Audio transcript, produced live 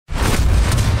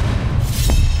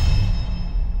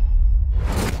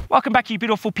Welcome back, you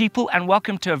beautiful people, and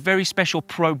welcome to a very special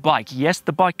pro bike. Yes,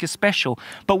 the bike is special,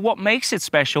 but what makes it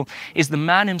special is the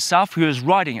man himself who is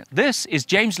riding it. This is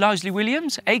James Lively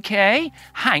Williams, aka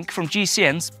Hank from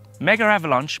GCN's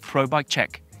Megavalanche Pro Bike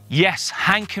Check. Yes,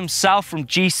 Hank himself from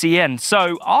GCN.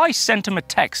 So I sent him a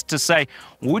text to say,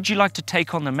 would you like to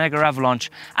take on the Megavalanche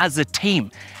as a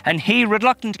team? And he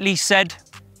reluctantly said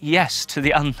yes to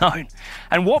the unknown.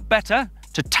 And what better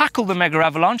to tackle the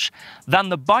Megavalanche than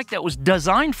the bike that was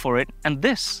designed for it, and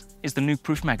this is the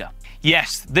Nukeproof Mega.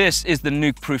 Yes, this is the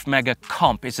Nukeproof Mega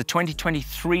Comp. It's a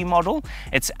 2023 model.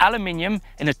 It's aluminium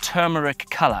in a turmeric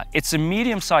color. It's a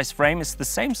medium-sized frame. It's the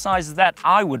same size that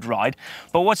I would ride,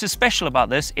 but what's so special about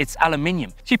this, it's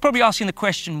aluminium. So you're probably asking the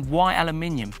question, why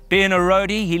aluminium? Being a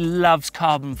roadie, he loves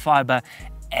carbon fiber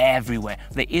everywhere.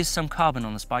 There is some carbon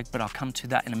on this bike, but I'll come to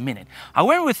that in a minute. I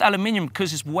went with aluminium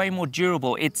because it's way more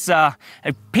durable. It's a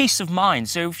peace of mind.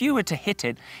 So if you were to hit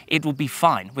it, it will be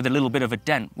fine with a little bit of a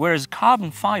dent. Whereas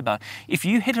carbon fiber, if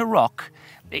you hit a rock,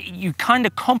 you kind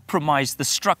of compromise the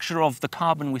structure of the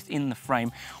carbon within the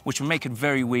frame, which will make it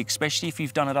very weak, especially if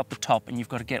you've done it up the top and you've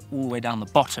got to get all the way down the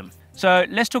bottom. So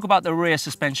let's talk about the rear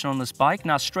suspension on this bike.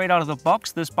 Now, straight out of the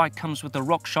box, this bike comes with the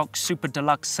Rockshox Super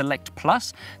Deluxe Select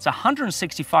Plus. It's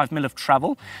 165mm of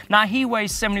travel. Now, he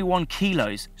weighs 71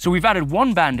 kilos. So we've added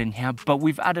one band in here, but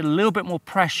we've added a little bit more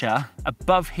pressure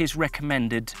above his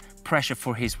recommended pressure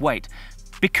for his weight.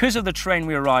 Because of the terrain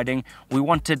we were riding, we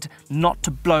wanted not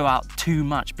to blow out too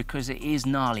much because it is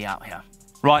gnarly out here.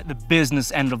 Right, the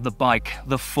business end of the bike,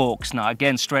 the forks. Now,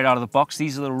 again, straight out of the box,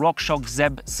 these are the Rockshox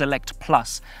Zeb Select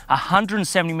Plus.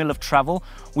 170mm of travel.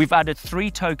 We've added 3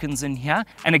 tokens in here.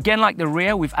 And again, like the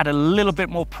rear, we've added a little bit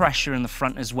more pressure in the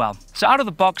front as well. So out of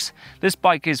the box, this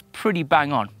bike is pretty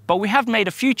bang on. But we have made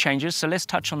a few changes, so let's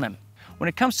touch on them. When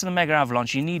it comes to the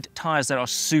Megavalanche, you need tires that are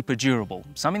super durable,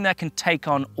 something that can take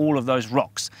on all of those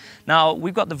rocks. Now,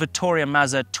 we've got the Vittoria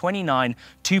Mazza 29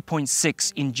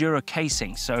 2.6 Enduro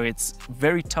casing, so it's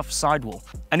very tough sidewall.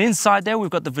 And inside there,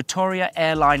 we've got the Vittoria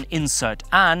Airliner insert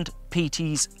and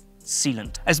Peaty's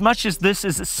Sealant. As much as this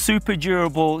is a super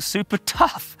durable, super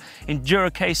tough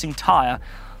Enduro casing tire,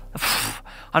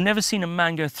 I've never seen a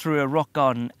man go through a rock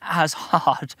garden as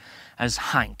hard as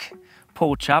Hank.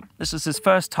 Poor chap. This is his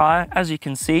first tire. As you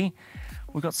can see,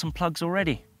 we've got some plugs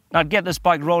already. Now, to get this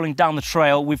bike rolling down the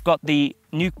trail, we've got the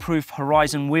Nukeproof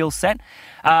Horizon wheel set.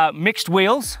 Mixed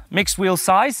wheel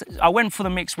size. I went for the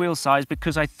mixed wheel size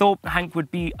because I thought Hank would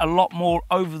be a lot more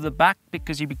over the back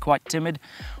because he'd be quite timid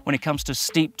when it comes to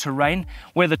steep terrain.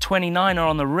 Where the 29 are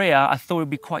on the rear, I thought it would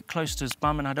be quite close to his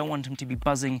bum, and I don't want him to be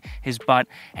buzzing his butt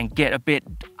and get a bit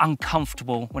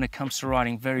uncomfortable when it comes to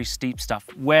riding very steep stuff,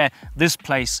 where this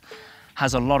place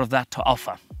has a lot of that to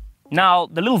offer. Now,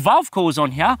 the little valve cores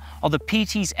on here are the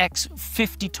Peaty's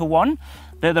X50-1.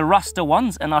 They're the Ruster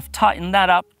ones, and I've tightened that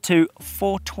up to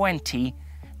 420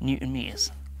 Newton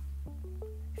meters,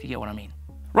 if you get what I mean.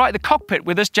 Right, the cockpit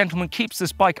with this gentleman keeps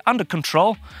this bike under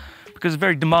control because it's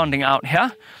very demanding out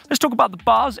here. Let's talk about the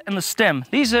bars and the stem.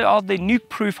 These are the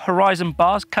Nukeproof Horizon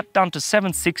bars cut down to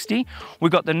 760. We've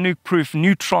got the Nukeproof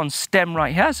Neutron stem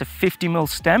right here. It's a 50mm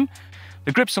stem.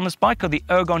 The grips on this bike are the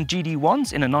Ergon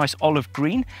GD1s in a nice olive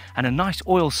green and a nice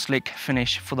oil slick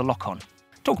finish for the lock-on.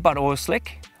 Talk about oil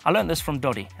slick. I learned this from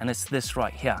Doddy, and it's this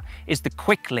right here. It's the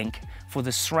quick link for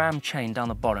the SRAM chain down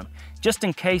the bottom. Just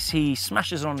in case he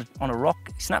smashes on a rock,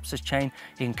 snaps his chain,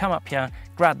 he can come up here,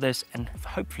 grab this, and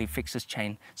hopefully fix his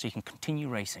chain so he can continue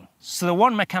racing. So the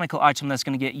one mechanical item that's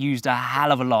going to get used a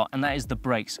hell of a lot, and that is the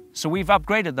brakes. So we've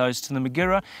upgraded those to the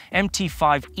Magura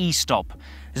MT5 E-Stop.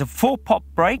 It's a 4-pop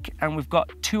brake, and we've got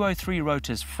 203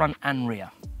 rotors front and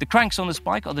rear. The cranks on this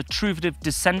bike are the Truvative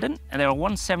Descendant, and they're a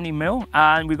 170mm,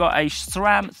 and we've got a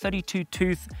SRAM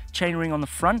 32-tooth chainring on the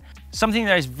front, something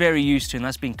that is very used to, and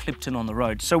that's been clipped in on the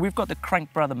road. So we've got the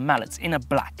Crank Brother mallets in a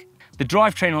black. The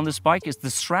drivetrain on this bike is the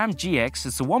SRAM GX.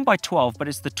 It's a 1x12, but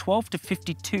it's the 12 to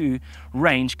 52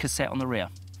 range cassette on the rear.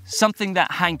 Something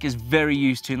that Hank is very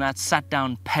used to, and that's sat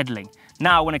down pedaling.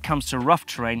 Now, when it comes to rough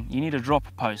terrain, you need a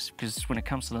dropper post, because when it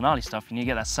comes to the gnarly stuff, you need to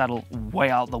get that saddle way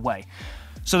out of the way.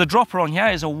 So the dropper on here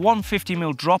is a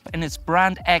 150mm drop, and it's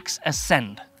Brand X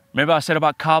Ascend. Remember I said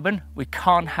about carbon? We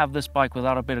can't have this bike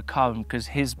without a bit of carbon because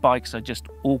his bikes are just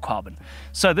all carbon.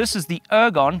 So this is the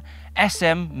Ergon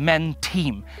SM Men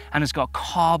Team, and it's got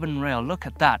carbon rail. Look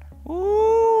at that.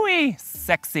 Ooh,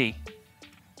 sexy.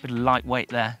 Bit of lightweight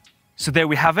there. So there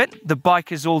we have it. The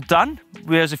bike is all done.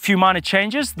 There's a few minor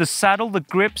changes. The saddle, the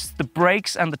grips, the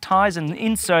brakes, and the tires and the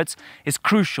inserts is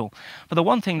crucial. But the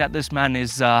one thing that this man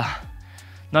is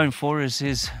known for is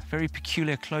his very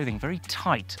peculiar clothing, very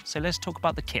tight. So let's talk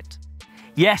about the kit.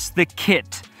 Yes, the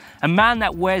kit. A man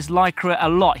that wears Lycra a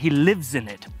lot, he lives in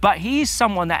it, but he's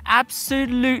someone that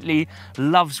absolutely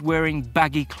loves wearing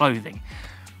baggy clothing.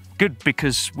 Good,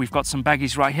 because we've got some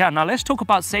baggies right here. Now let's talk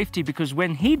about safety, because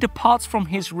when he departs from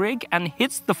his rig and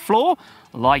hits the floor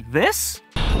like this,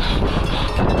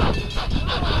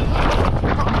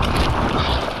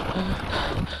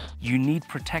 you need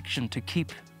protection to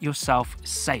keep yourself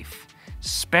safe,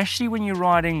 especially when you're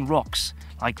riding rocks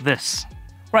like this.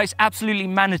 Right, it's absolutely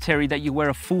mandatory that you wear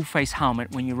a full face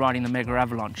helmet when you're riding the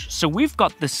Megavalanche. So we've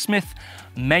got the Smith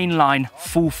mainline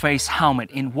full face helmet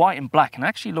in white and black, and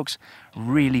actually looks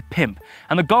really pimp.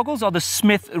 And the goggles are the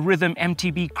Smith Rhythm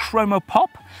MTB Chromo Pop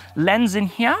lens in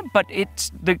here, but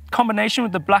it's the combination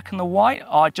with the black and the white,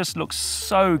 it just looks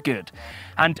so good.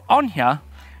 And on here,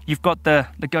 you've got the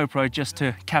GoPro just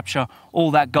to capture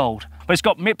all that gold. But it's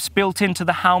got MIPS built into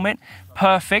the helmet,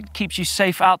 perfect, keeps you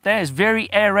safe out there. It's very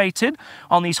aerated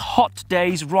on these hot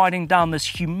days riding down this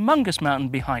humongous mountain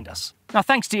behind us. Now,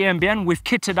 thanks to GMBN, we've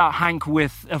kitted out Hank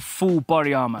with a full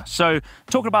body armor. So,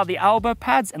 talking about the elbow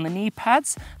pads and the knee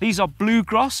pads, these are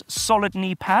bluegrass solid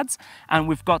knee pads, and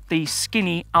we've got the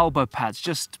skinny elbow pads,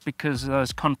 just because of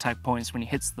those contact points when he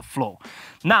hits the floor.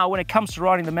 Now, when it comes to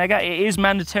riding the Mega, it is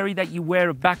mandatory that you wear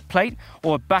a back plate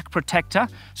or a back protector.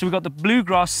 So we've got the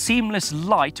bluegrass seamless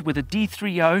light with a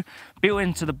D30 built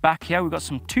into the back here. We've got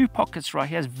some 2 pockets right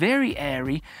here. It's very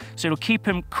airy, so it'll keep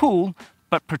him cool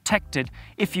but protected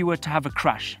if you were to have a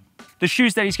crash. The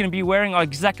shoes that he's going to be wearing are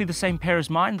exactly the same pair as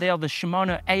mine. They are the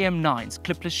Shimano AM9s,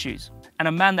 clipless shoes. And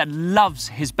a man that loves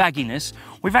his bagginess,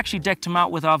 we've actually decked him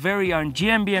out with our very own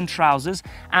GMBN trousers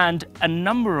and a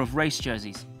number of race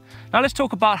jerseys. Now let's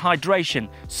talk about hydration.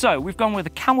 So we've gone with a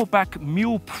Camelback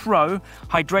Mule Pro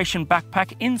hydration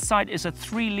backpack. Inside is a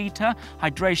 3-litre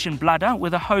hydration bladder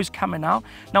with a hose coming out.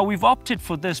 Now we've opted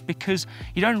for this because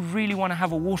you don't really want to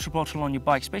have a water bottle on your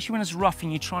bike, especially when it's rough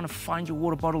and you're trying to find your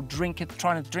water bottle, trying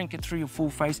to drink it through your full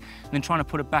face, and then trying to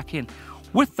put it back in.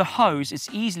 With the hose, it's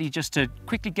easily just to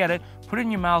quickly get it, put it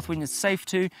in your mouth when it's safe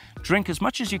to, drink as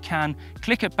much as you can,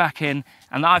 click it back in,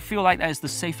 and I feel like that is the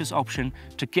safest option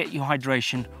to get your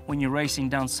hydration when you're racing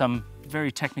down some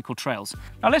very technical trails.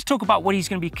 Now let's talk about what he's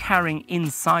going to be carrying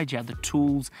inside here, the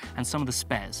tools and some of the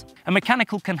spares. A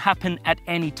mechanical can happen at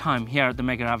any time here at the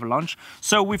Megavalanche.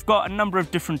 So we've got a number of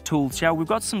different tools here. We've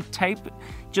got some tape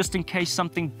just in case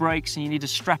something breaks and you need to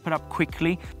strap it up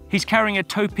quickly. He's carrying a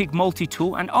toe peak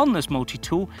multi-tool, and on this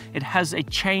multi-tool, it has a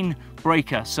chain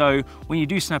breaker. So when you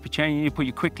do snap a chain, you put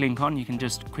your quick link on, you can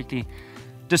just quickly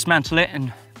dismantle it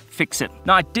and fix it.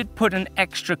 Now I did put an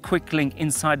extra quick link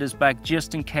inside his bag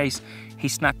just in case he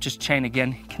snapped his chain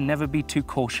again. Can never be too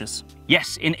cautious.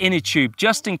 Yes, an inner tube,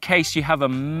 just in case you have a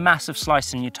massive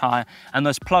slice in your tire and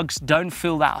those plugs don't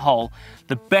fill that hole.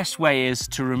 The best way is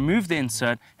to remove the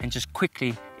insert and just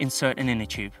quickly insert an inner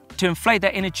tube. To inflate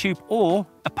that inner tube or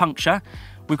a puncture,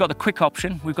 we've got the quick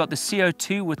option. We've got the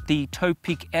CO2 with the toe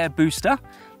peak air booster.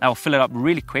 That will fill it up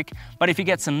really quick. But if he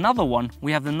gets another one,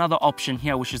 we have another option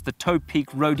here, which is the Toe Peak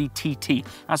Roadie TT.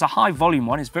 That's a high volume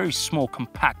one. It's very small,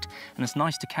 compact, and it's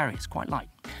nice to carry. It's quite light.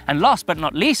 And last but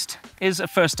not least is a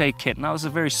first aid kit. Now, this is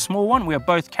a very small one. We are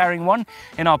both carrying one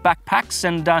in our backpacks,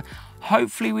 and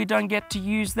hopefully we don't get to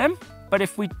use them. But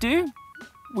if we do,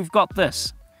 we've got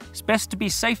this. It's best to be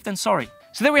safe than sorry.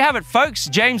 So there we have it, folks.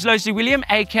 James Losley William,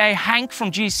 aka Hank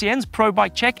from GCN's Pro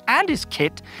Bike Check, and his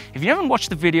kit. If you haven't watched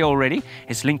the video already,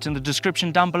 it's linked in the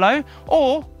description down below,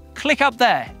 or click up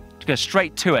there to go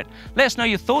straight to it. Let us know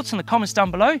your thoughts in the comments down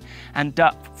below, and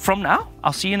from now,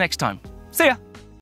 I'll see you next time. See ya.